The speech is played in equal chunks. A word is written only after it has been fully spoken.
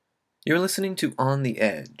You're listening to On the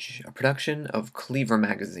Edge, a production of Cleaver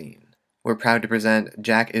Magazine. We're proud to present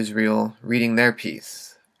Jack Israel reading their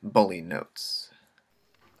piece, Bully Notes.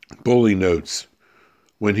 Bully Notes.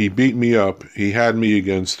 When he beat me up, he had me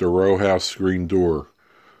against the row house screen door.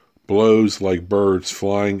 Blows like birds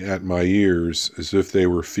flying at my ears as if they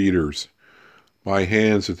were feeders. My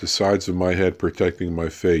hands at the sides of my head protecting my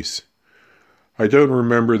face. I don't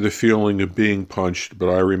remember the feeling of being punched, but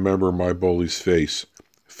I remember my bully's face,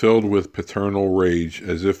 filled with paternal rage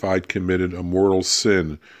as if I'd committed a mortal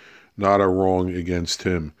sin, not a wrong against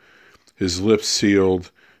him. His lips sealed,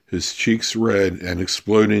 his cheeks red and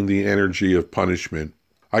exploding the energy of punishment.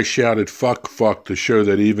 I shouted fuck, fuck to show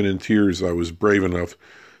that even in tears I was brave enough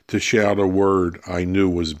to shout a word I knew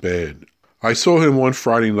was bad. I saw him one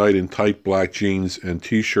Friday night in tight black jeans and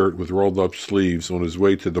t-shirt with rolled up sleeves on his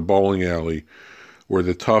way to the bowling alley where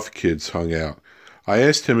the tough kids hung out. I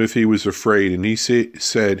asked him if he was afraid, and he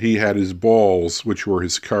said he had his balls, which were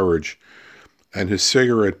his courage, and his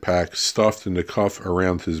cigarette pack stuffed in the cuff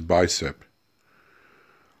around his bicep.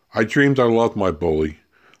 I dreamed I loved my bully.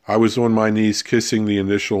 I was on my knees kissing the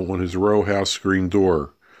initial on his row house screen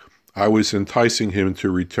door. I was enticing him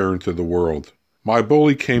to return to the world. My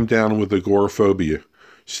bully came down with agoraphobia,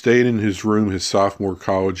 stayed in his room his sophomore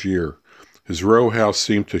college year. His row house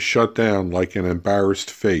seemed to shut down like an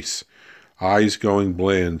embarrassed face, eyes going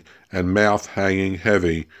bland and mouth hanging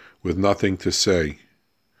heavy with nothing to say.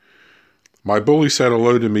 My bully said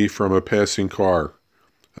hello to me from a passing car,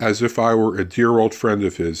 as if I were a dear old friend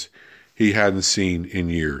of his he hadn't seen in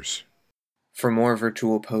years. For more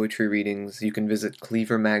virtual poetry readings, you can visit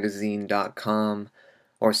cleavermagazine.com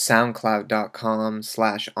or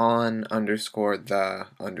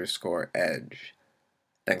soundcloud.com/on_the_edge.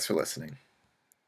 Thanks for listening.